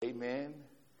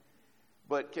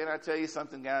But can I tell you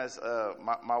something, guys?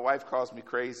 My wife calls me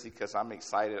crazy because I'm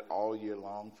excited all year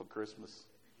long for Christmas.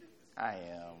 I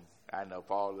am. I know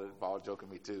Paul joking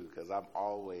me too, because I'm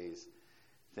always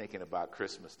thinking about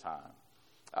Christmas time.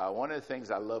 One of the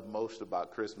things I love most about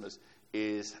Christmas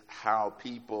is how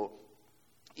people,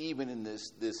 even in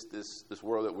this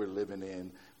world that we're living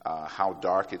in, how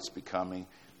dark it's becoming,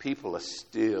 people are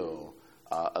still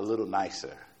a little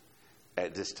nicer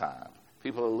at this time.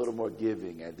 People are a little more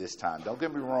giving at this time. Don't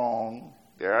get me wrong.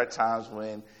 There are times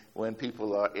when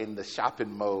people are in the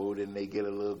shopping mode and they get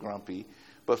a little grumpy.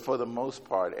 But for the most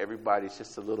part, everybody's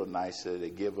just a little nicer.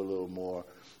 They give a little more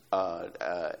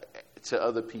to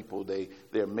other people.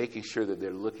 They're making sure that they're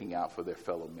looking out for their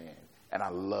fellow man. And I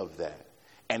love that.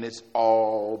 And it's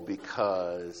all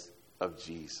because of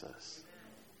Jesus.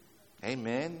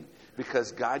 Amen.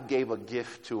 Because God gave a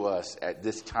gift to us at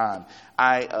this time.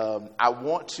 I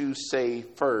want to say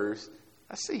first,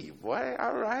 I see you, boy.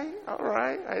 All right.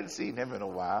 I hadn't seen him in a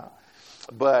while.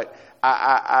 But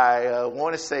I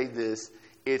want to say this.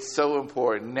 It's so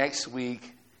important. Next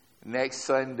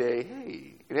Sunday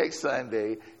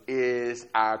is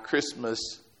our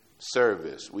Christmas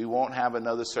service. We won't have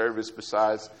another service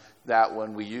besides that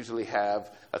one. We usually have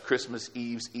a Christmas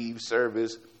Eve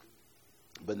service,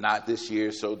 but not this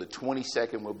year. So the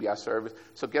 22nd will be our service.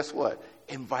 So guess what?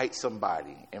 Invite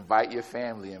somebody. Invite your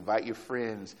family. Invite your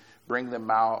friends. Bring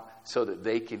them out so that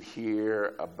they can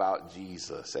hear about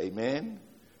Jesus. Amen?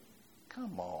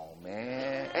 Come on,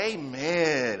 man.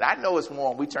 Amen. I know it's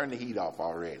warm. We turned the heat off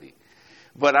already.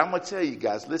 But I'm going to tell you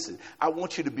guys, listen, I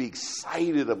want you to be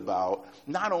excited about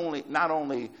not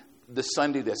only the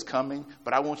Sunday that's coming,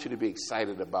 but I want you to be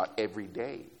excited about every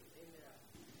day.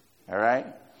 All right?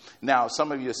 Now,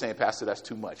 some of you are saying, Pastor, that's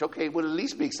too much. Okay, well, at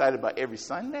least be excited about every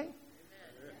Sunday.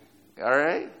 All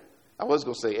right? I was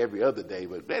going to say every other day,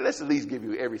 but let's at least give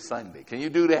you every Sunday. Can you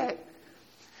do that?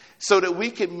 So that we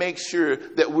can make sure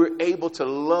that we're able to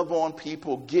love on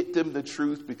people, get them the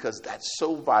truth, because that's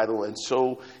so vital and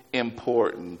so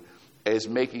important as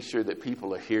making sure that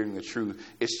people are hearing the truth,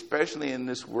 especially in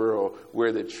this world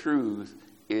where the truth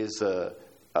is a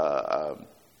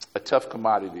tough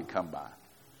commodity to come by.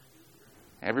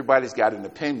 Everybody's got an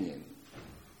opinion.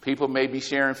 People may be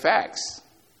sharing facts,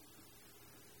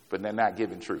 but they're not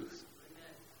giving truth.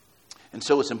 And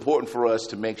so it's important for us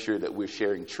to make sure that we're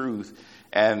sharing truth.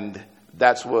 And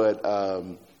that's what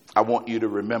I want you to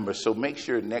remember. So make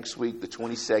sure next week, the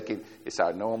 22nd, it's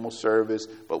our normal service,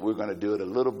 but we're going to do it a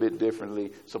little bit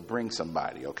differently. So bring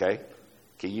somebody, okay?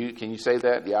 Can you say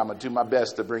that? Yeah, I'm going to do my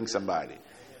best to bring somebody.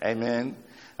 Amen.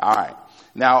 All right.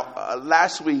 Now,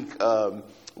 last week,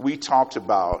 we talked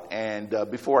about, and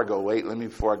before I go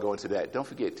into that, don't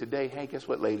forget today. Hey, guess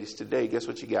what, ladies? Today, guess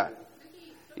what you got?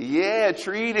 Yeah,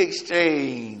 treat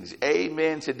exchange.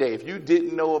 Amen. Today. If you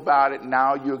didn't know about it,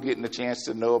 now you're getting a chance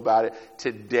to know about it.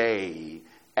 Today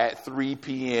at 3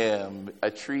 p.m., a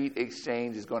treat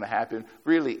exchange is going to happen.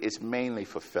 Really, it's mainly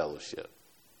for fellowship.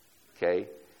 Okay?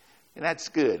 And that's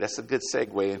good. That's a good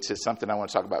segue into something I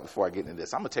want to talk about before I get into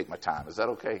this. I'm going to take my time. Is that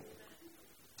okay?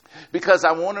 Because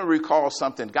I want to recall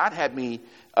something. God had me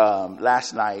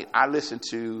last night. I listened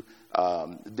to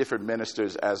different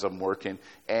ministers as I'm working.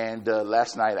 And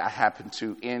last night I happened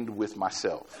to end with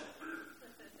myself.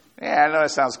 Yeah, I know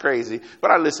that sounds crazy,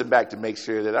 but I listened back to make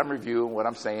sure that I'm reviewing what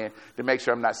I'm saying, to make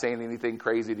sure I'm not saying anything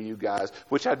crazy to you guys,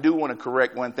 which I do want to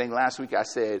correct one thing. Last week I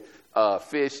said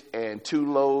fish and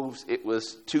 2 loaves. It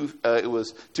was 2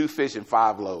 fish and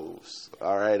 5 loaves.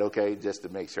 All right, okay, just to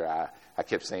make sure I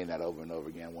kept saying that over and over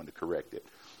again. I wanted to correct it.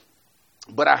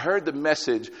 But I heard the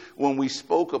message when we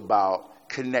spoke about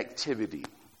connectivity.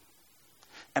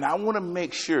 And I want to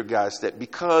make sure, guys, that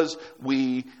because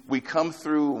we come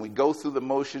through and we go through the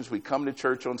motions, we come to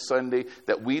church on Sunday,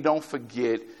 that we don't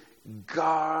forget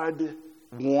God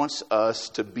wants us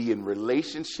to be in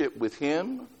relationship with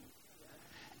Him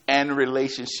and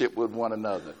relationship with one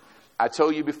another. I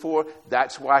told you before,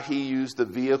 that's why He used the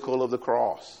vehicle of the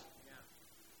cross.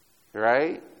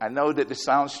 Right? I know that this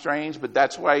sounds strange, but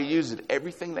that's why He used it.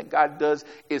 Everything that God does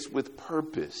is with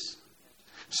purpose.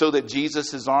 So that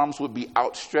Jesus' arms would be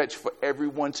outstretched for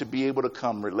everyone to be able to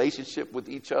come. Relationship with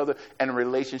each other and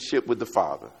relationship with the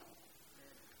Father.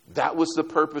 That was the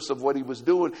purpose of what He was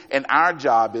doing. And our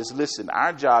job is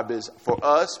for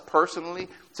us personally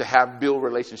to build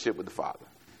relationship with the Father.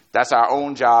 That's our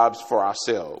own jobs for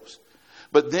ourselves.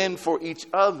 But then for each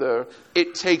other,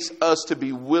 it takes us to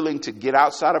be willing to get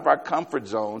outside of our comfort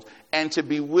zones and to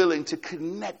be willing to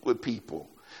connect with people.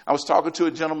 I was talking to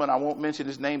a gentleman, I won't mention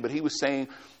his name, but he was saying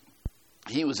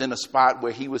he was in a spot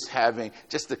where he was having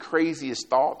just the craziest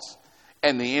thoughts.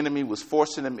 And the enemy was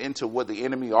forcing them into what the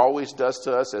enemy always does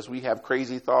to us as we have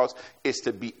crazy thoughts, is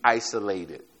to be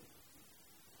isolated.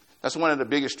 That's one of the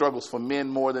biggest struggles for men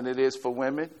more than it is for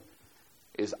women,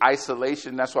 is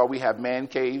isolation. That's why we have man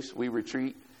caves. We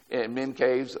retreat in men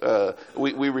caves.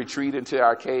 We retreat into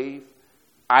our cave.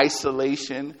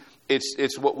 Isolation.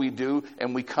 It's what we do,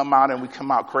 and we come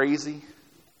out crazy.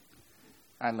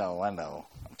 I know.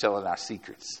 I'm telling our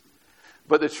secrets.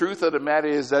 But the truth of the matter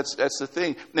is that's the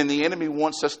thing. And the enemy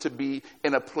wants us to be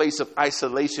in a place of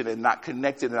isolation and not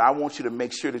connected. And I want you to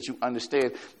make sure that you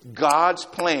understand God's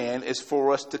plan is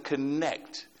for us to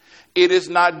connect. It is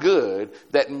not good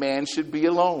that man should be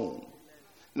alone.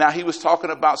 Now, he was talking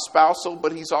about spousal,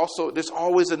 but there's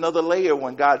always another layer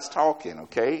when God's talking,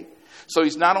 okay? So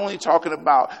he's not only talking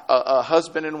about a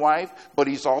husband and wife, but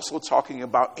he's also talking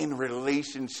about in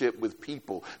relationship with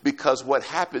people. Because what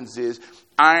happens is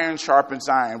iron sharpens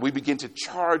iron. We begin to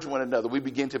charge one another. We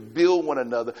begin to build one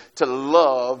another to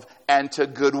love and to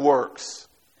good works.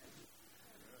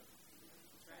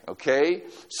 Okay?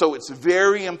 So it's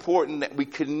very important that we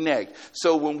connect.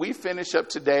 So when we finish up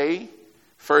today,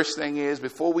 first thing is,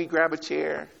 before we grab a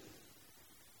chair,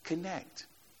 connect.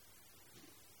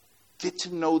 Get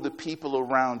to know the people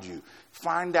around you.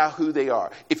 Find out who they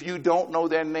are. If you don't know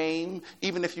their name,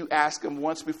 even if you ask them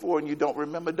once before and you don't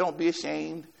remember, don't be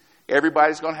ashamed.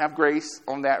 Everybody's going to have grace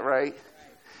on that, right?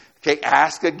 Okay,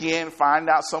 ask again. Find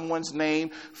out someone's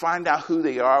name. Find out who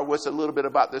they are. What's a little bit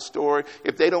about their story.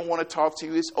 If they don't want to talk to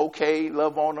you, it's okay.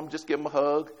 Love on them. Just give them a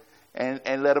hug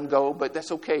and let them go. But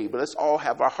that's okay. But let's all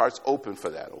have our hearts open for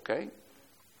that, okay?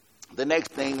 The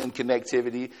next thing in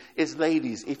connectivity is,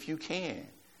 ladies, if you can,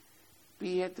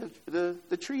 be at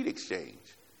the treat exchange.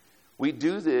 We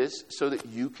do this so that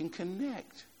you can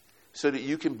connect, so that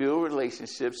you can build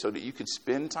relationships, so that you can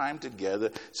spend time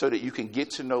together, so that you can get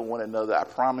to know one another. I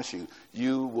promise you,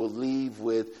 you will leave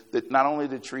with not only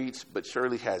the treats, but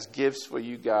Shirley has gifts for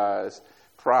you guys,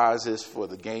 prizes for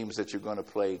the games that you're going to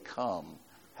play. Come,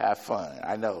 have fun.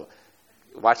 I know.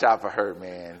 Watch out for her,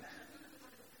 man.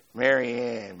 Mary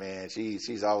Ann, man,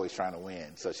 she's always trying to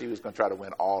win. So she was going to try to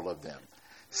win all of them.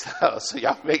 So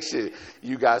y'all make sure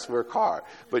you guys work hard,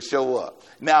 but show up.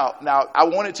 Now I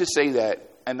wanted to say that,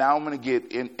 and now I'm going to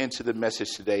get into the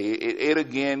message today. It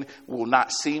again will not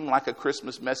seem like a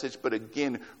Christmas message, but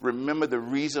again, remember the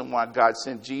reason why God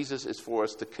sent Jesus is for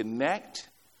us to connect,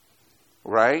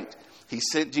 right? He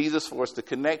sent Jesus for us to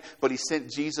connect, but he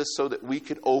sent Jesus so that we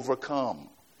could overcome.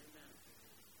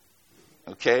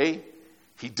 Okay?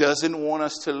 He doesn't want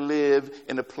us to live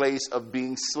in a place of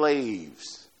being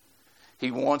slaves. He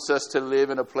wants us to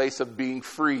live in a place of being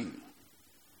free.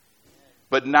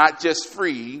 But not just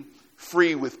free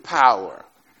with power.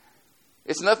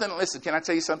 It's nothing, listen, can I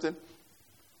tell you something?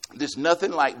 There's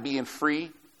nothing like being free.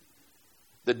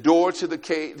 The door to the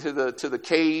cage,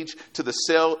 to the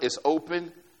cell is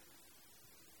open.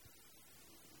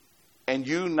 And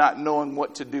you not knowing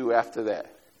what to do after that.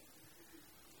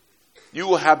 You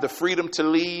will have the freedom to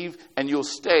leave and you'll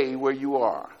stay where you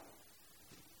are.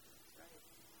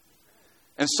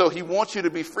 And so he wants you to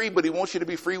be free, but he wants you to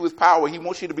be free with power. He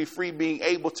wants you to be free being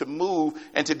able to move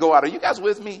and to go out. Are you guys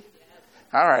with me?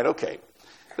 All right, okay.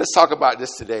 Let's talk about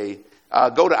this today.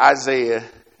 Go to Isaiah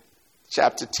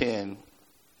chapter 10,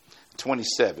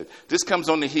 27. This comes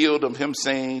on the heels of him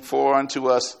saying, "For unto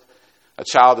us a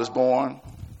child is born,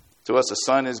 to us a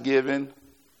son is given."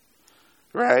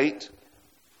 Right?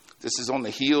 This is on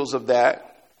the heels of that.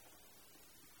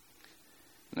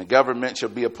 And the government shall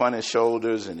be upon his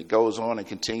shoulders. And it goes on and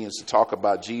continues to talk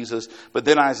about Jesus. But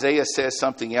then Isaiah says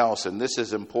something else. And this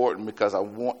is important because I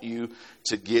want you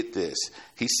to get this.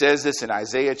 He says this in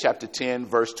Isaiah chapter 10,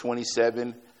 verse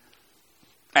 27.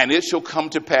 "And it shall come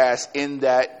to pass in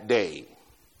that day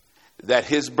that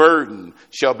his burden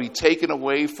shall be taken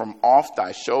away from off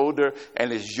thy shoulder, and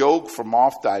his yoke from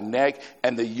off thy neck,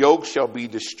 and the yoke shall be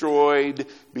destroyed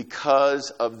because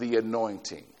of the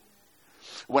anointing."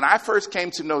 When I first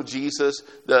came to know Jesus,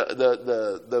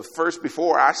 the first,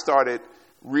 before I started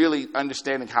really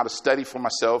understanding how to study for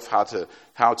myself, how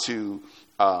to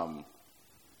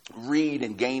read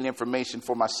and gain information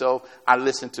for myself, I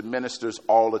listened to ministers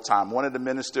all the time. One of the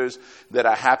ministers that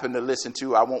I happened to listen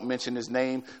to, I won't mention his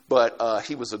name, but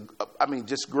he was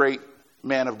just great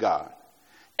man of God.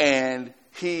 And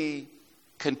he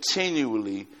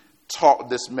continually taught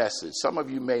this message. Some of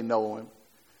you may know him.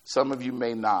 Some of you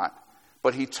may not.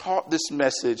 But he taught this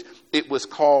message. It was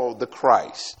called The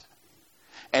Christ.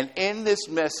 And in this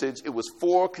message, it was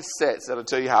 4 cassettes. That'll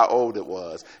tell you how old it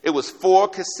was. It was 4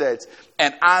 cassettes.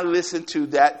 And I listened to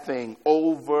that thing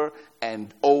over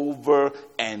and over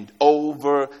and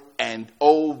over and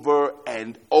over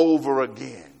and over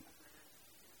again.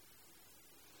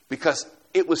 Because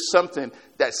it was something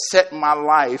that set my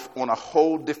life on a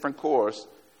whole different course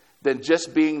than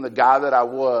just being the guy that I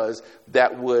was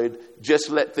that would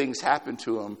just let things happen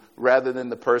to him rather than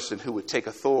the person who would take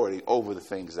authority over the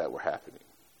things that were happening.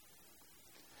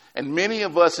 And many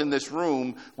of us in this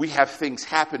room, we have things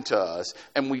happen to us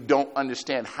and we don't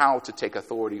understand how to take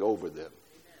authority over them.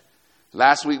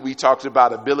 Last week we talked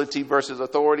about ability versus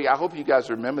authority. I hope you guys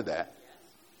remember that.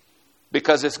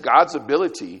 Because it's God's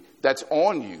ability that's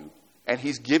on you and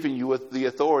he's giving you the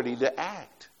authority to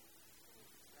act.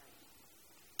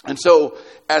 And so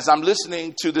as I'm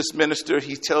listening to this minister,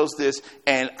 he tells this,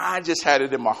 and I just had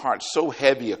it in my heart so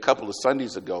heavy a couple of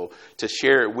Sundays ago to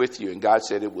share it with you. And God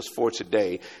said it was for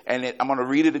today. And I'm going to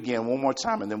read it again one more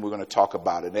time, and then we're going to talk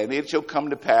about it. And it shall come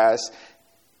to pass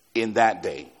in that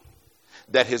day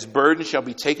that his burden shall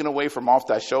be taken away from off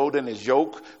thy shoulder and his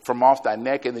yoke from off thy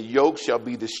neck, and the yoke shall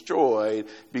be destroyed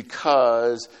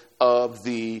because of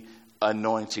the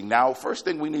anointing. Now, first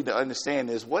thing we need to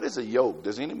understand is, what is a yoke?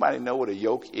 Does anybody know what a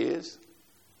yoke is?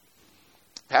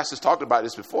 Pastor's talked about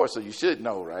this before, so you should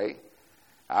know, right?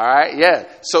 All right, yeah.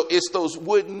 So it's those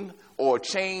wooden or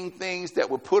chain things that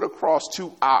were put across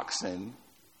two oxen,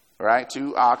 right?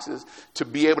 Two oxes, to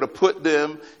be able to put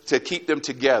them, to keep them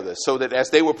together, so that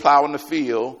as they were plowing the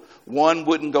field, one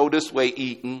wouldn't go this way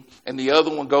eating, and the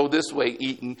other one go this way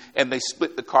eating, and they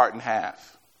split the cart in half.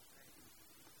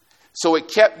 So it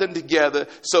kept them together.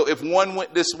 So if one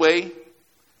went this way,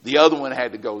 the other one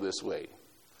had to go this way.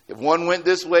 If one went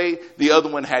this way, the other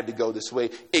one had to go this way.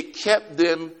 It kept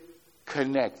them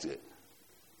connected.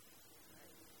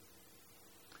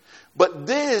 But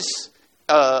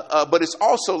but it's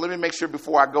also, let me make sure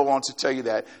before I go on to tell you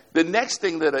that, the next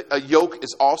thing that a yoke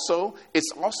is also,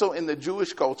 it's also in the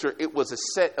Jewish culture, it was a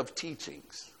set of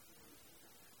teachings.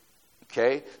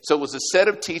 Okay, so it was a set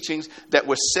of teachings that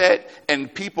were set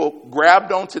and people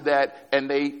grabbed onto that and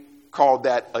they called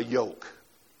that a yoke.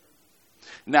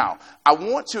 Now, I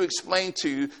want to explain to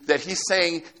you that he's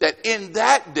saying that in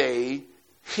that day,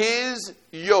 his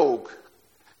yoke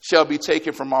shall be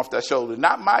taken from off thy shoulder.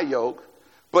 Not my yoke,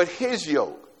 but his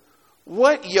yoke.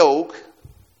 What yoke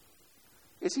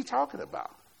is he talking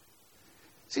about?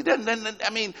 See,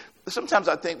 sometimes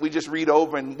I think we just read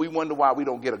over and we wonder why we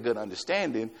don't get a good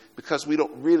understanding, because we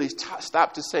don't really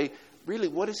stop to say, really,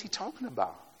 what is he talking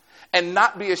about? And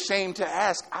not be ashamed to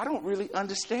ask, I don't really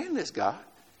understand this, God.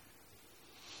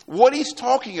 What he's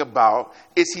talking about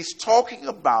is he's talking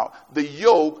about the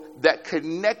yoke that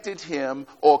connected him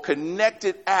or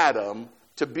connected Adam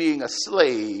to being a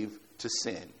slave to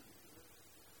sin.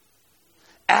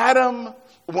 Adam,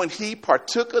 when he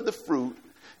partook of the fruit,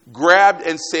 grabbed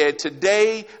and said,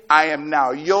 today I am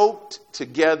now yoked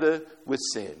together with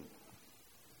sin.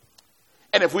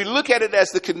 And if we look at it as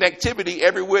the connectivity,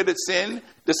 everywhere that sin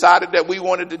decided that we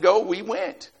wanted to go, we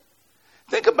went.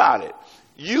 Think about it.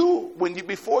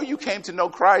 Before you came to know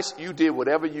Christ, you did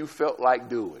whatever you felt like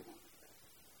doing.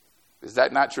 Is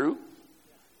that not true?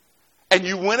 And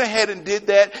you went ahead and did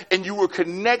that, and you were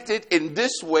connected in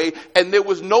this way, and there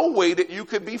was no way that you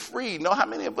could be free. Know how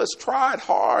many of us tried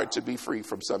hard to be free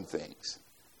from some things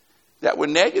that were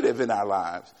negative in our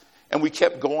lives, and we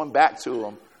kept going back to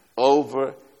them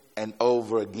over and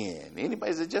over again.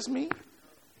 Anybody? Is it just me?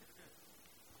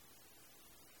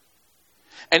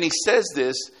 And he says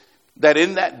this, that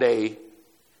in that day,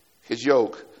 his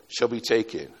yoke shall be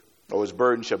taken, or his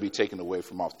burden shall be taken away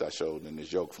from off thy shoulder, and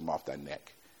his yoke from off thy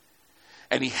neck.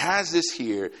 And he has this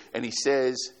here, and he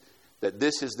says that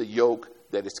this is the yoke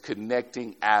that is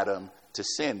connecting Adam to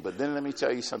sin. But then let me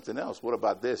tell you something else. What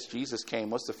about this? Jesus came.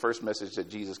 What's the first message that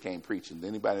Jesus came preaching?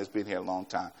 Anybody that's been here a long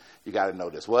time, you got to know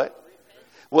this. What?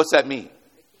 What's that mean?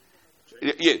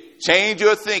 Yeah, change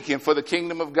your thinking, for the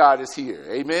kingdom of God is here.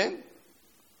 Amen?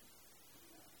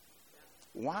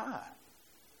 Why?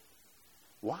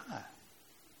 Why?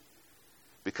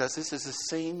 Because this is the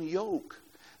same yoke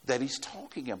that he's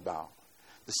talking about.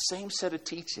 The same set of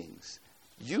teachings.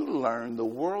 You learn the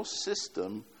world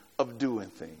system of doing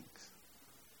things.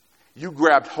 You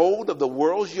grabbed hold of the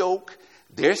world's yoke,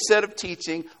 their set of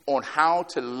teaching on how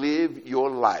to live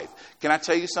your life. Can I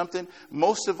tell you something?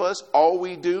 Most of us, all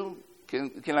we do,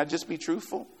 can I just be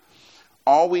truthful?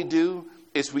 All we do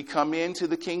is we come into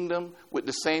the kingdom with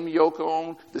the same yoke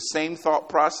on, the same thought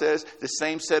process, the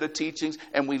same set of teachings,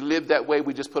 and we live that way.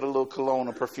 We just put a little cologne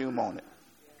or perfume on it.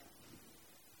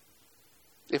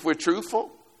 If we're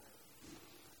truthful.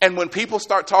 And when people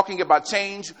start talking about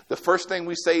change, the first thing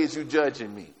we say is, you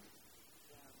judging me.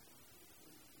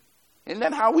 Isn't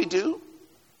that how we do?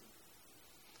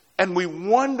 And we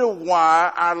wonder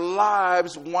why our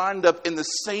lives wind up in the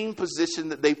same position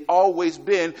that they've always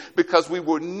been, because we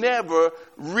were never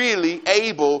really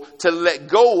able to let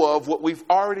go of what we've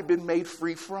already been made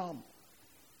free from.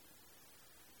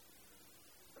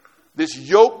 This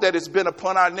yoke that has been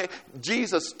upon our neck,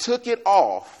 Jesus took it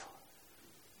off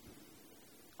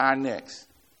our necks.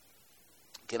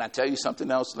 Can I tell you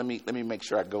something else? Let me make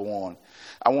sure I go on.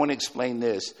 I want to explain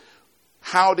this.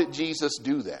 How did Jesus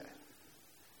do that?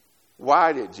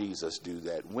 Why did Jesus do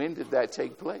that? When did that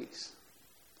take place?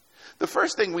 The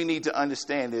first thing we need to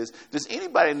understand is, does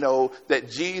anybody know that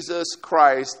Jesus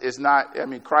Christ is not,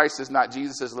 Christ is not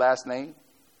Jesus' last name?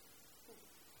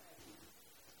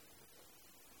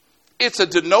 It's a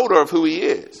denoter of who he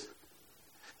is.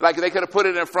 Like they could have put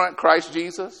it in front, Christ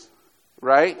Jesus,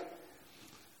 right?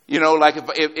 You know, like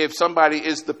if somebody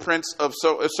is the prince of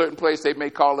a certain place, they may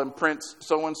call him Prince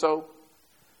so-and-so.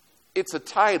 It's a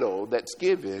title that's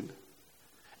given,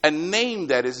 a name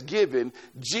that is given.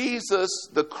 Jesus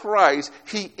the Christ,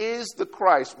 he is the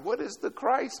Christ. What does the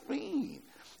Christ mean?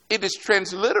 It is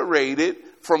transliterated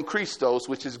from Christos,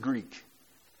 which is Greek.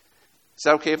 Is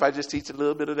that okay if I just teach a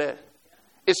little bit of that?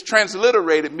 It's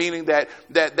transliterated, meaning that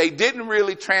they didn't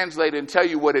really translate and tell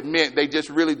you what it meant. They just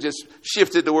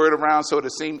shifted the word around so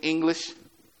it seemed English.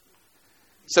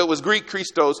 So it was Greek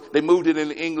Christos. They moved it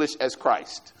into English as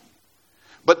Christ.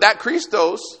 But that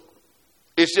Christos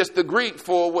is just the Greek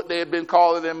for what they had been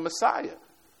calling him Messiah.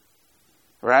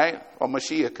 Right? Or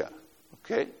Mashiach.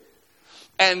 Okay?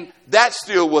 And that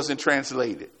still wasn't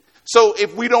translated. So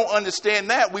if we don't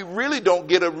understand that, we really don't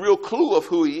get a real clue of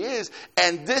who he is.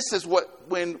 And this is what,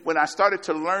 when I started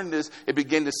to learn this, it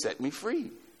began to set me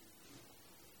free.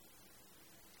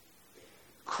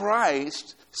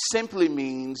 Christ simply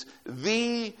means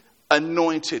the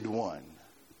anointed one.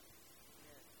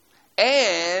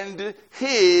 And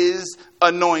his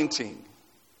anointing.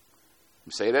 Let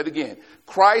me say that again.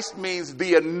 Christ means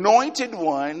the anointed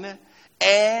one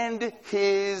and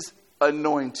his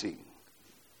anointing.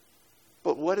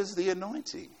 But what is the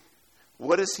anointing?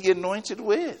 What is he anointed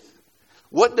with?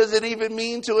 What does it even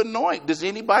mean to anoint? Does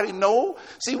anybody know?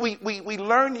 See, we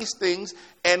learn these things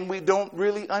and we don't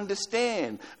really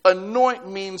understand. Anoint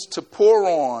means to pour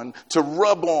on, to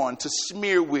rub on, to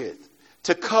smear with,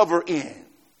 to cover in.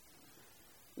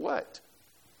 What?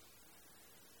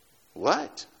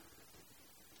 What?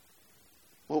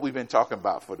 What we've been talking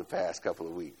about for the past couple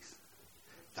of weeks.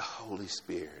 The Holy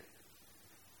Spirit.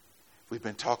 We've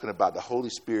been talking about the Holy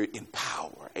Spirit in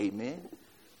power. Amen.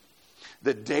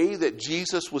 The day that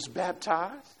Jesus was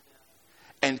baptized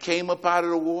and came up out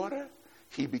of the water,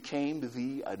 he became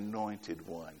the anointed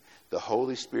one. The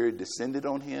Holy Spirit descended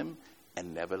on him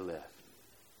and never left.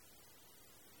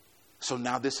 So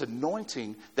now this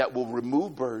anointing that will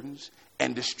remove burdens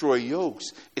and destroy yokes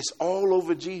is all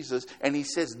over Jesus. And he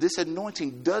says this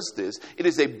anointing does this. It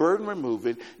is a burden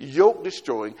removing, yoke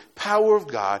destroying power of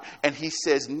God. And he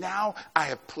says, now I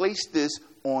have placed this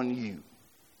on you.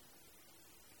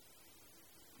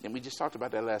 And we just talked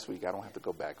about that last week. I don't have to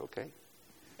go back, okay?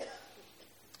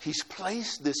 He's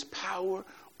placed this power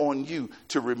on you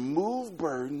to remove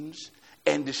burdens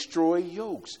and destroy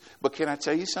yokes. But can I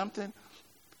tell you something?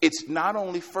 It's not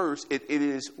only first, it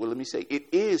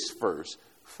is first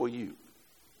for you.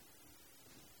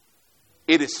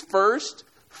 It is first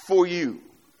for you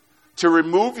to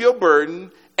remove your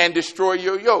burden and destroy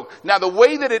your yoke. Now, the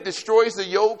way that it destroys the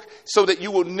yoke so that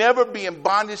you will never be in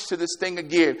bondage to this thing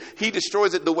again, he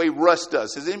destroys it the way rust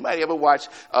does. Has anybody ever watched,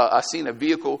 seen a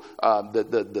vehicle,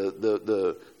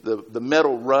 the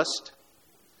metal rust?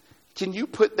 Can you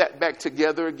put that back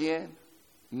together again?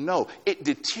 No, it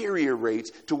deteriorates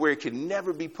to where it can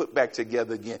never be put back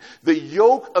together again. The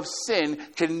yoke of sin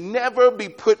can never be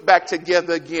put back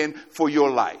together again for your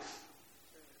life.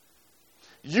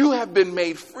 You have been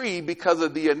made free because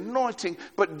of the anointing,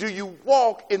 but do you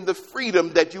walk in the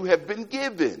freedom that you have been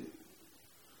given?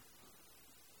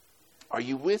 Are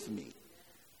you with me?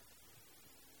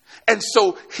 And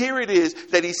so here it is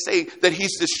that he's saying that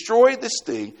he's destroyed this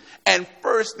thing. And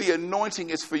first, the anointing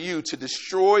is for you to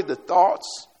destroy the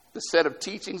thoughts, the set of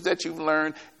teachings that you've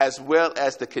learned, as well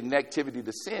as the connectivity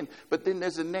to sin. But then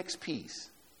there's the next piece.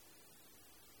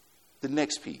 The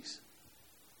next piece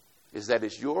is that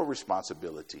it's your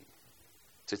responsibility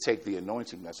to take the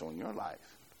anointing that's on your life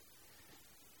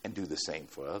and do the same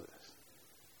for others.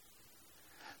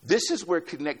 This is where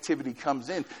connectivity comes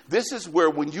in. This is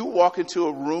where when you walk into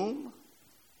a room,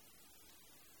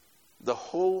 the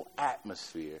whole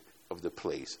atmosphere of the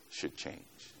place should change.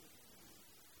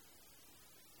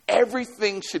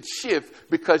 everything should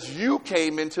shift because you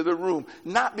came into the room.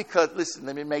 Not because, listen,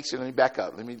 let me back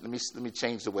up. Let me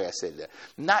change the way I said that.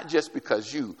 Not just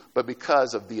because you, but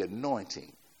because of the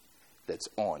anointing that's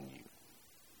on you.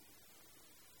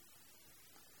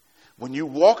 When you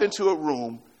walk into a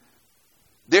room,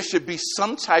 there should be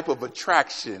some type of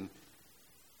attraction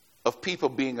of people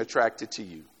being attracted to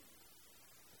you.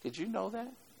 Did you know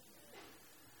that?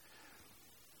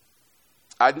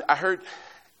 I heard,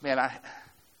 man,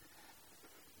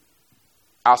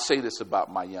 I'll say this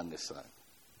about my youngest son.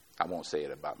 I won't say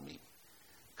it about me.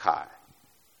 Kai.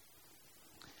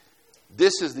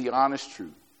 This is the honest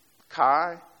truth.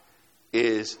 Kai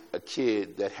is a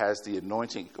kid that has the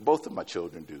anointing. Both of my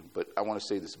children do, but I want to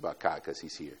say this about Kai because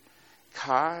he's here.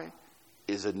 Kai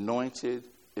is anointed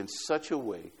in such a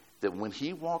way that when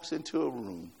he walks into a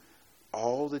room,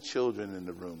 all the children in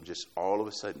the room just all of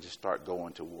a sudden just start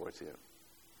going towards him.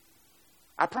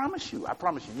 I promise you,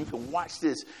 you can watch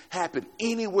this happen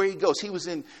anywhere he goes. He was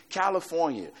in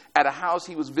California at a house.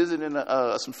 He was visiting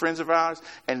some friends of ours,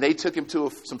 and they took him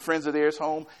to some friends of theirs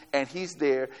home, and he's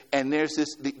there, and there's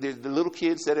the little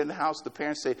kids that are in the house. The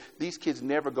parents say, these kids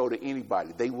never go to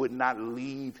anybody. They would not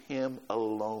leave him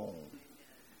alone.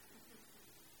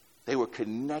 They were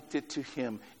connected to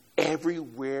him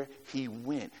everywhere he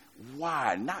went.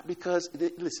 Why? Not because,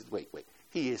 listen, wait.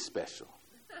 He is special.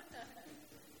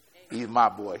 He's my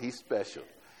boy. He's special.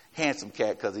 Handsome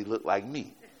cat because he looked like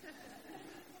me.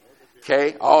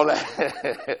 Okay? All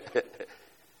that.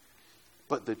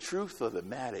 But the truth of the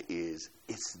matter is,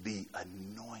 it's the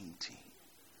anointing.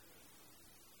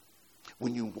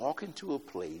 When you walk into a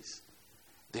place,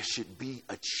 there should be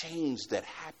a change that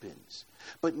happens.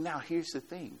 But now here's the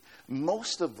thing.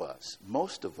 Most of us,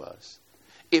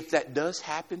 if that does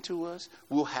happen to us,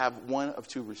 we'll have one of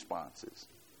two responses.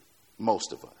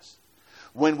 Most of us.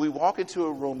 When we walk into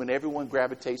a room and everyone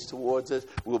gravitates towards us,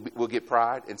 we'll get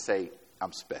pride and say,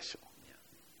 I'm special.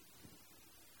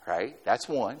 Yeah. Right? That's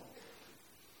one.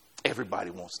 Everybody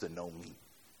wants to know me.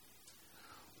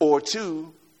 Or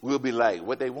two, we'll be like,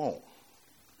 what they want?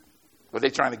 What they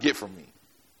trying to get from me?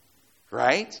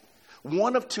 Right?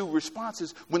 One of two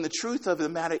responses, when the truth of the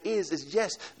matter is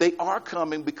yes, they are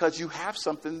coming because you have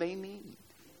something they need.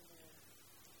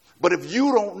 But if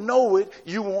you don't know it,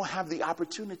 you won't have the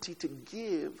opportunity to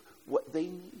give what they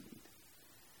need.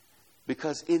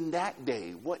 Because in that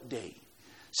day, what day?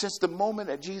 Since the moment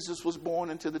that Jesus was born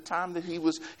until the time that he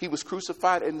was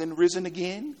crucified and then risen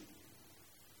again,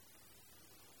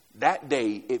 that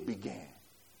day it began.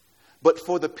 But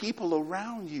for the people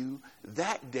around you,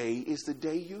 that day is the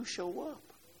day you show up.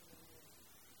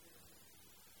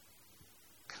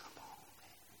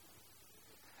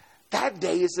 That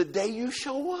day is the day you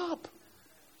show up.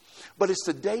 But it's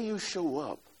the day you show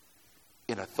up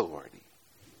in authority.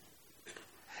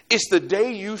 It's the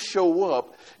day you show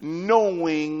up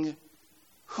knowing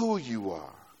who you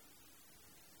are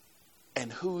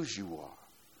and whose you are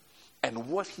and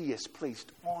what he has placed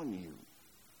on you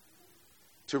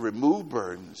to remove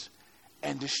burdens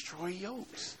and destroy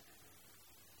yokes.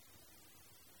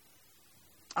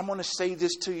 I'm going to say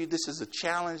this to you. This is a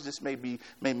challenge. This may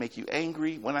make you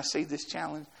angry when I say this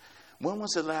challenge. When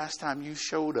was the last time you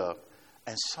showed up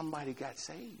and somebody got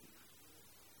saved?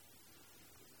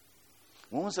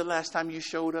 When was the last time you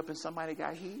showed up and somebody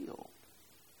got healed?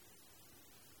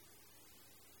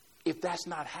 If that's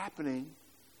not happening,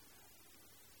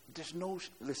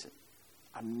 listen,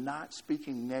 I'm not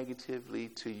speaking negatively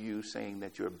to you saying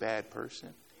that you're a bad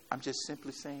person. I'm just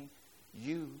simply saying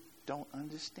you don't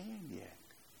understand yet.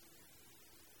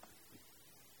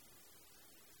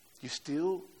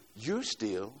 You're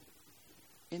still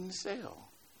in the cell.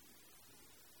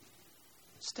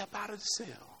 Step out of the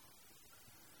cell.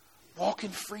 Walk in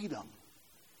freedom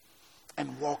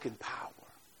and walk in power.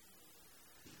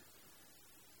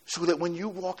 So that when you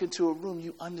walk into a room,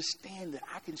 you understand that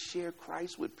I can share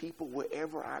Christ with people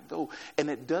wherever I go.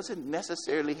 And it doesn't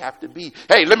necessarily have to be,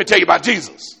 hey, let me tell you about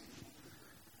Jesus.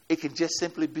 It can just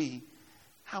simply be,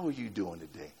 how are you doing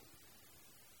today?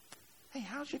 Hey,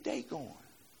 how's your day going?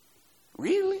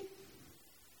 Really?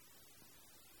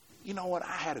 You know what?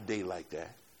 I had a day like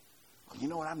that. You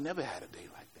know what? I've never had a day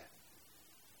like that.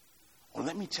 Well,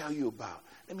 let me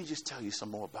just tell you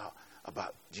some more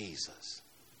about Jesus.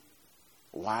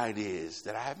 Why it is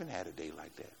that I haven't had a day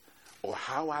like that. Or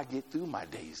how I get through my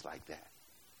days like that.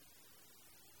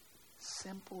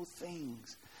 Simple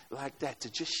things like that to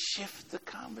just shift the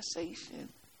conversation.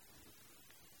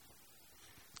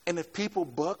 And if people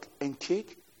buck and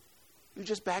kick, you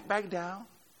just back down.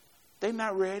 They're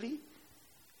not ready.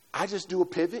 I just do a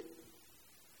pivot.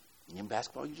 In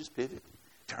basketball, you just pivot.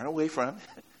 Turn away from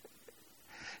it.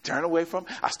 turn away from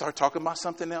it. I start talking about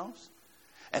something else.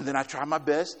 And then I try my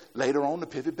best later on to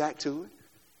pivot back to it.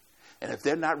 And if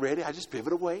they're not ready, I just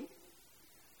pivot away.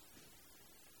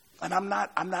 And I'm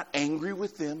not angry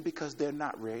with them because they're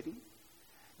not ready.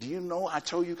 Do you know, I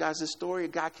told you guys this story. A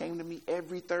guy came to me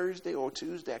every Thursday or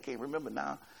Tuesday. I can't remember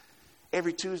now.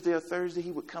 Every Tuesday or Thursday,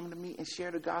 he would come to me and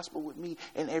share the gospel with me.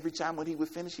 And every time when he would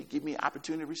finish, he'd give me an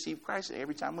opportunity to receive Christ. And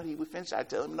every time when he would finish, I'd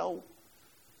tell him no.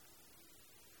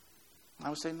 I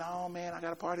would say, no, man, I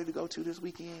got a party to go to this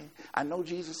weekend. I know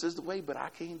Jesus is the way, but I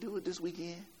can't do it this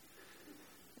weekend.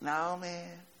 No, man.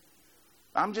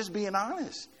 I'm just being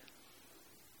honest.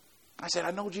 I said,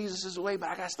 I know Jesus is the way, but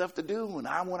I got stuff to do.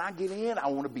 And when I get in, I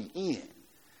want to be in.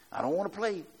 I don't want to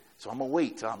play. So I'm going to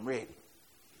wait till I'm ready.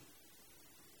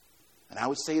 And I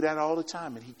would say that all the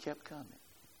time. And he kept coming.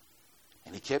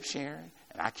 And he kept sharing.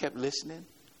 And I kept listening.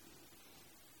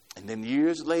 And then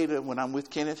years later, when I'm with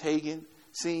Kenneth Hagin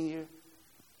Sr.,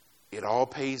 it all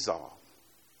pays off.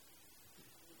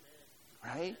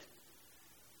 Right?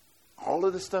 All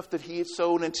of the stuff that he had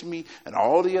sown into me and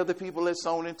all the other people had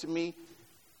sown into me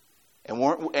and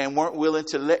weren't willing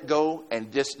to let go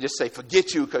and just say,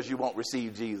 forget you because you won't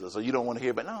receive Jesus or you don't want to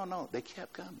hear. But no, they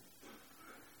kept coming.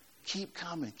 Keep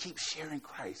coming. Keep sharing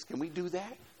Christ. Can we do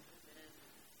that?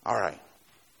 All right.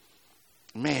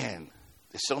 Man,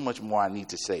 there's so much more I need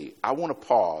to say. I want to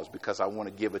pause because I want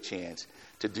to give a chance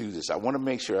to do this. I want to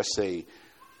make sure I say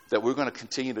that we're going to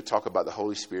continue to talk about the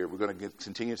Holy Spirit. We're going to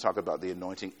continue to talk about the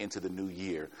anointing into the new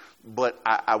year. But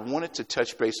I wanted to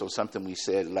touch base on something we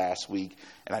said last week,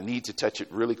 and I need to touch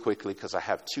it really quickly because I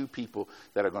have two people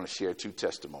that are going to share two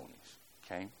testimonies.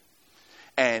 Okay?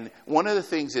 And one of the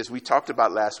things is we talked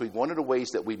about last week, one of the ways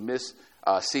that we miss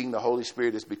seeing the Holy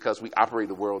Spirit is because we operate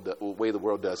the way the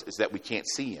world does, is that we can't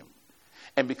see him.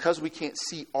 And because we can't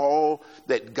see all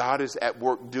that God is at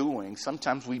work doing,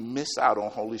 sometimes we miss out on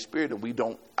Holy Spirit and we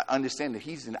don't understand that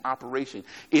he's in operation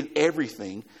in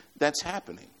everything that's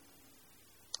happening.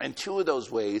 And two of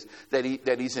those ways that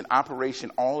he's in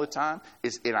operation all the time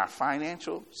is in our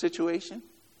financial situation.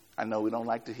 I know we don't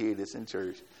like to hear this in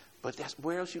church, but that's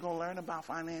where else you going to learn about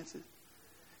finances?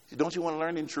 Don't you want to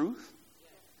learn in truth?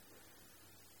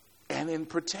 And in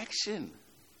protection.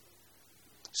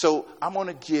 So I'm going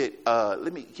to get,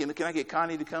 can I get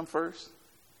Connie to come first?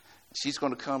 She's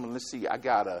going to come and let's see, I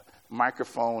got a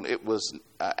microphone. It was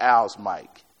Al's mic.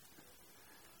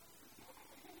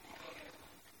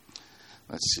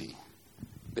 Let's see.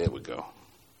 There we go.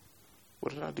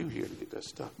 What did I do here to get that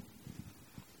stuff?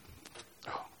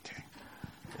 Oh, okay.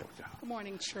 There we go. Good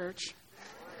morning, church.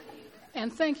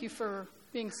 And thank you for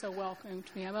being so welcoming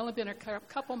to me. I've only been a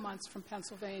couple months from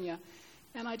Pennsylvania.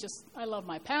 And I love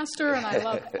my pastor, and I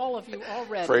love all of you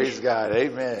already. Praise God.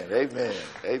 Amen. Amen.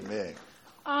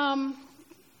 Amen.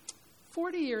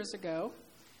 40 years ago,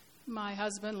 my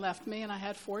husband left me, and I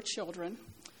had 4 children.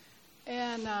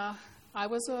 And I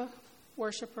was a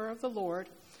worshiper of the Lord.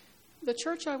 The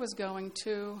church I was going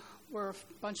to were a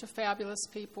bunch of fabulous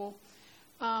people.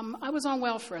 I was on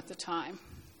welfare at the time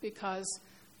because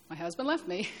my husband left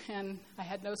me, and I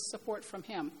had no support from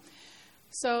him.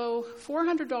 So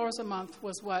 $400 a month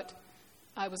was what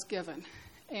I was given.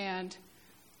 And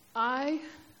I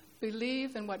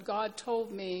believe in what God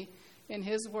told me in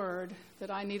his word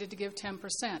that I needed to give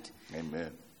 10%.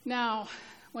 Amen. Now,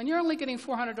 when you're only getting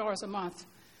 $400 a month,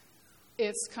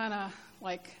 it's kind of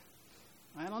like,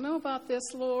 I don't know about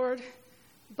this, Lord.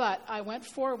 But I went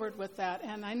forward with that.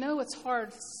 And I know it's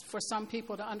hard for some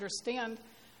people to understand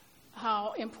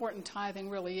how important tithing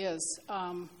really is.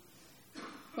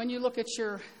 When you look at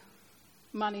your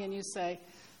money and you say,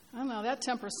 I don't know, that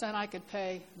 10% I could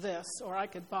pay this or I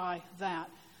could buy that.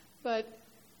 But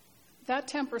that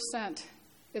 10%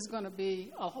 is going to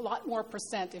be a lot more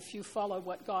percent if you follow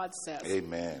what God says.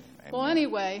 Amen. Well,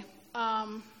 anyway,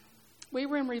 we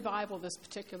were in revival this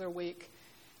particular week.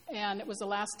 And it was the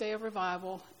last day of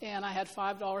revival. And I had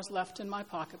 $5 left in my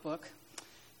pocketbook.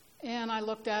 And I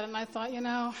looked at it and I thought,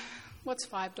 what's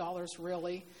 $5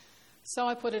 really? So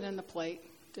I put it in the plate.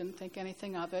 Didn't think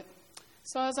anything of it.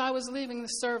 So as I was leaving the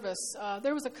service,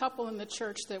 there was a couple in the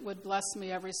church that would bless me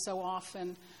every so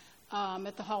often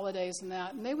at the holidays and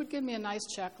that. And they would give me a nice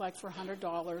check, like for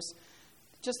 $100,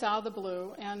 just out of the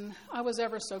blue. And I was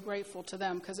ever so grateful to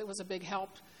them because it was a big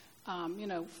help,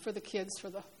 for the kids for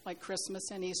like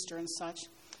Christmas and Easter and such.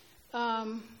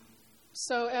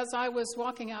 So as I was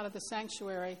walking out of the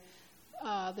sanctuary,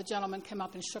 the gentleman came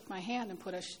up and shook my hand and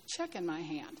put a check in my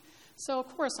hand. So,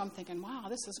 of course, I'm thinking, wow,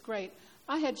 this is great.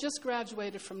 I had just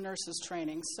graduated from nurses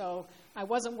training, so I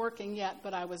wasn't working yet,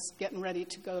 but I was getting ready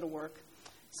to go to work.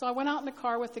 So I went out in the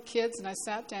car with the kids, and I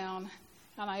sat down,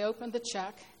 and I opened the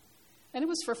check, And it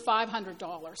was for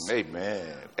 $500.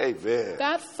 Amen. Amen.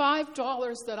 That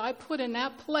 $5 that I put in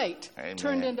that plate Amen.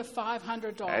 Turned into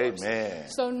 $500. Amen.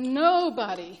 So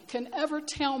nobody can ever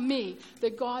tell me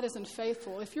that God isn't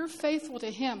faithful. If you're faithful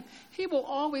to him, he will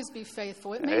always be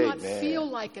faithful. It may not feel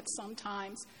like it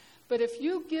sometimes, but if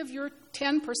you give your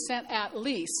 10% at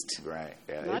least, right.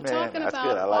 Yeah. I'm not Amen. talking That's about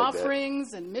good. I like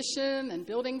offerings and mission and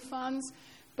building funds,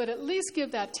 but at least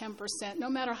give that 10%, no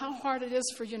matter how hard it is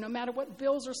for you, no matter what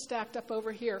bills are stacked up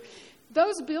over here.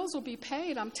 Those bills will be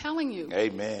paid, I'm telling you.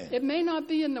 Amen. It may not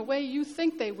be in the way you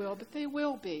think they will, but they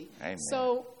will be. Amen.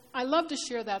 So I love to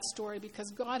share that story because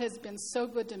God has been so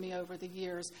good to me over the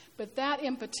years. But that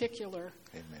in particular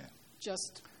Amen.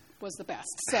 just was the best.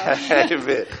 So.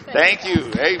 Amen. Thank you.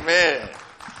 Amen.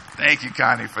 Thank you,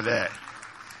 Connie, for that.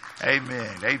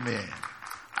 Amen. Amen.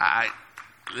 I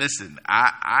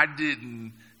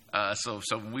didn't. So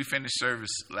when we finished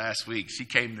service last week, she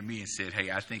came to me and said, "Hey,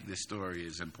 I think this story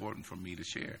is important for me to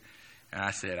share." And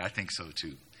I said, "I think so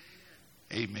too."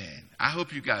 Amen. I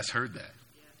hope you guys heard that,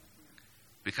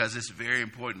 because it's very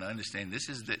important to understand.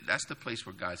 That's the place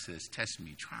where God says, "Test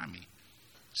me, try me,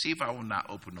 see if I will not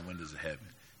open the windows of heaven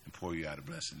and pour you out a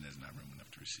blessing there's not room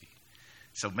enough to receive."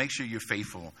 So make sure you're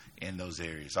faithful in those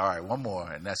areas. All right, one more,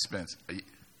 and that's Spence.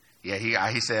 Yeah,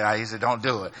 he said, "Don't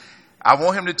do it." I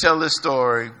want him to tell this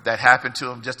story that happened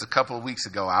to him just a couple of weeks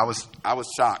ago. I was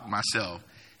shocked myself.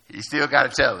 He still got to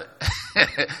tell it.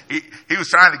 he was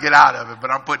trying to get out of it, but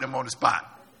I'm putting him on the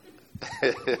spot.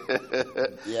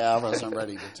 Yeah, I wasn't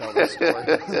ready to tell this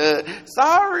story.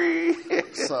 Sorry.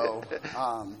 So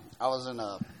I was in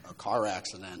a car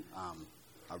accident,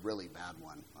 a really bad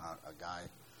one. A guy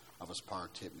I was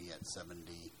parked hit me at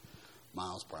 70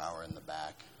 miles per hour in the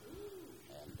back,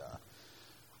 and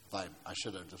I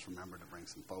should have just remembered to bring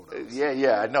some photos.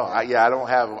 Yeah, no, I don't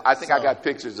have them. I think I got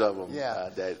pictures of them. Yeah.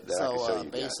 That I can show you.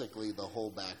 Basically, the whole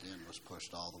back end was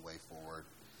pushed all the way forward,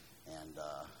 and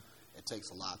it takes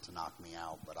a lot to knock me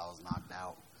out, but I was knocked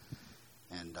out,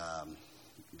 and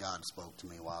God spoke to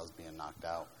me while I was being knocked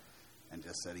out, and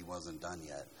just said He wasn't done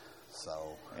yet.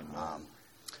 So,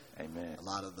 Amen. A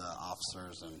lot of the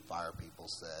officers and fire people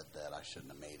said that I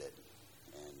shouldn't have made it,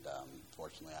 and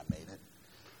fortunately, I made it.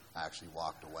 I actually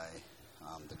walked away.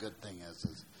 The good thing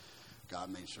is God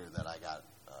made sure that I got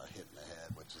hit in the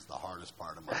head, which is the hardest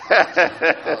part of my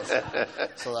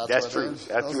life. So that's true.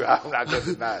 That's true. I'm not going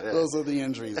to deny that. Those are the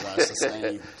injuries I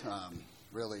sustained.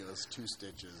 Really, it was 2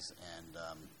 stitches, and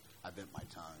I bit my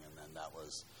tongue, and then that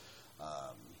was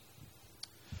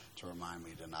to remind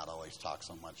me to not always talk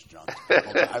so much junk to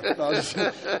people.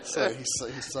 So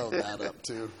he sewed that up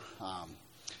too.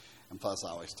 And plus, I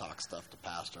always talk stuff to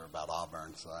Pastor about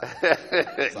Auburn, so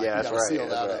that's right. Seal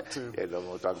that up too. Yeah, don't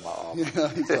want to talk about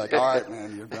Auburn. He's like, "All right,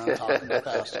 man, you're done talking to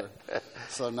Pastor."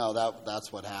 So no,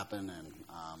 that's what happened, and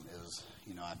it was,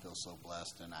 I feel so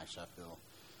blessed, and actually I feel,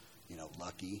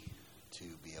 lucky to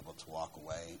be able to walk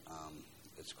away.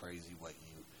 It's crazy what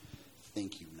you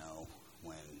think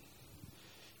when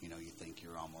you think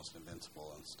you're almost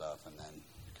invincible and stuff, and then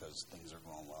because things are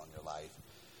going well in your life.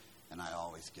 And I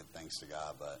always give thanks to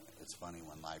God, but it's funny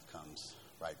when life comes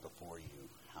right before you,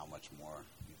 how much more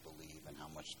you believe and how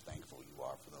much thankful you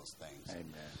are for those things.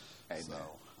 Amen.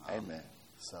 So, Amen.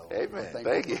 So, amen.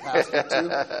 Thank you. Pastor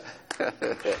too.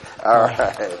 All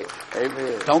right.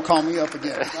 Amen. Don't call me up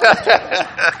again.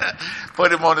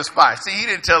 Put him on the spot. See, he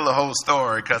didn't tell the whole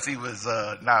story because he was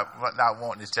not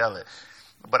wanting to tell it.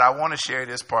 But I want to share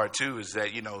this part too. Is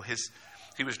that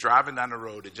he was driving down the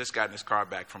road, had just gotten his car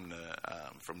back from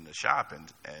the shop,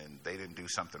 and they didn't do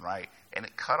something right. And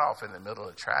it cut off in the middle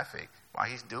of traffic while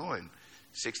he's doing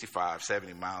 65,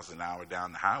 70 miles an hour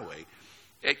down the highway.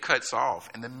 It cuts off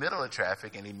in the middle of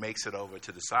traffic, and he makes it over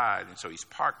to the side. And so he's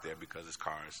parked there because his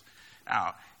car's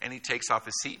out. And he takes off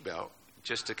his seatbelt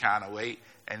just to kind of wait.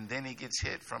 And then he gets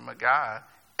hit from a guy.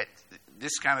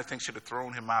 This kind of thing should have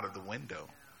thrown him out of the window.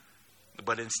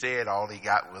 But instead, all he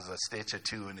got was a stitch or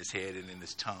 2 in his head and in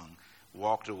his tongue.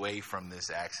 Walked away from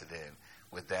this accident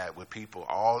with people.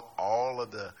 All of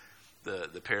the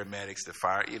paramedics, the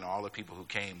fire, all the people who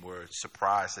came were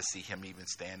surprised to see him even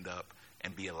stand up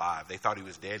and be alive. They thought he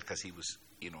was dead because he was,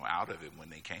 out of it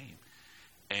when they came.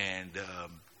 And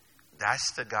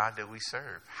that's the God that we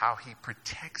serve. How He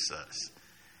protects us.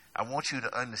 I want you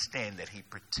to understand that He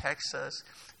protects us.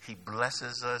 He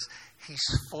blesses us. He's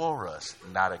for us,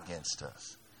 not against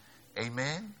us.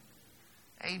 Amen?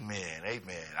 Amen.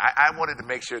 Amen. I wanted to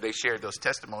make sure they shared those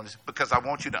testimonies because I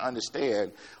want you to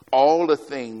understand all the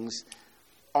things,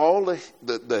 all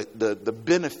the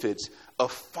benefits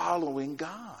of following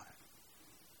God.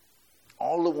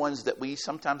 All the ones that we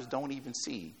sometimes don't even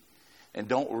see and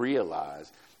don't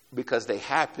realize. because they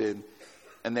happen,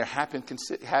 and they're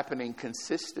happening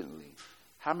consistently.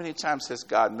 How many times has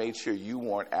God made sure you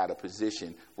weren't at a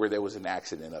position where there was an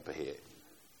accident up ahead?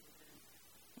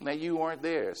 Now, you weren't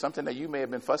there. Something that you may have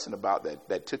been fussing about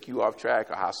that took you off track,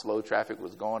 or how slow traffic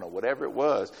was going, or whatever it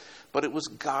was. But it was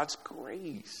God's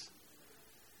grace.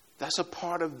 That's a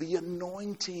part of the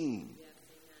anointing.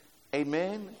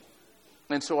 Amen.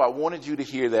 And so I wanted you to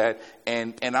hear that.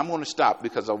 And I'm going to stop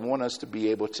because I want us to be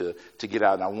able to get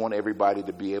out. And I want everybody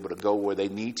to be able to go where they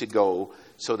need to go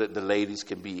so that the ladies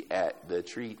can be at the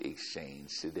treat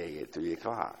exchange today at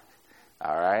 3:00.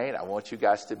 All right. I want you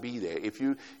guys to be there. If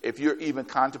you're even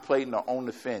contemplating or on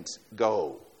the fence,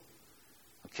 go.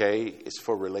 Okay. It's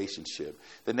for relationship.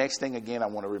 The next thing, again, I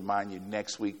want to remind you,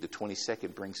 next week, the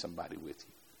 22nd, bring somebody with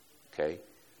you. Okay.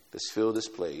 Let's fill this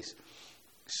place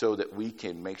so that we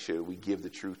can make sure we give the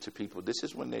truth to people. This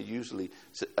is when they're usually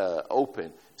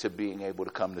open to being able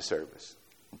to come to service.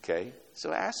 Okay.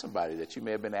 So ask somebody that you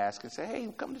may have been asking, say, hey,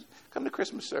 come to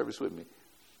Christmas service with me.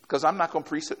 Because I'm not going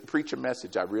to preach a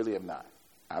message. I really am not.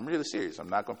 I'm really serious. I'm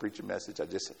not going to preach a message. I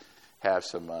just have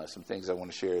some things I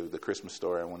want to share. The Christmas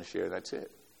story I want to share. That's it.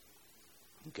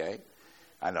 Okay?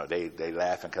 I know they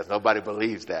laughing because nobody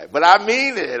believes that. But I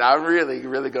mean it. I'm really,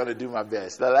 really going to do my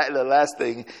best. The last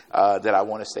thing that I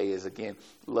want to say is, again,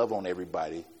 love on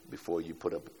everybody before you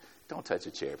put up. Don't touch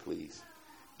a chair, please.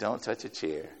 Don't touch a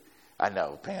chair. I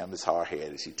know Pam is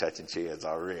hard-headed. She's touching chairs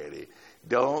already.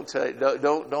 Don't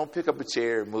pick up a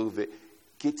chair and move it.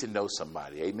 Get to know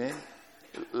somebody. Amen.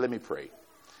 Let me pray.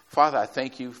 Father, I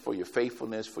thank you for your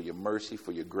faithfulness, for your mercy,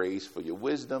 for your grace, for your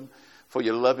wisdom, for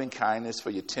your loving kindness, for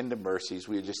your tender mercies.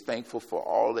 We are just thankful for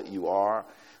all that you are.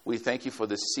 We thank you for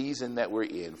the season that we're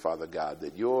in, Father God,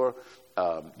 that your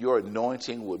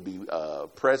anointing would be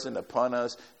present upon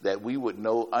us, that we would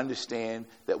understand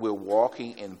that we're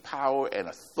walking in power and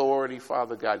authority,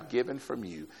 Father God, given from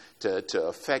you to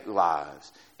affect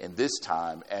lives in this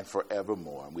time and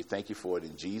forevermore. And we thank you for it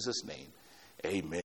in Jesus' name. Amen.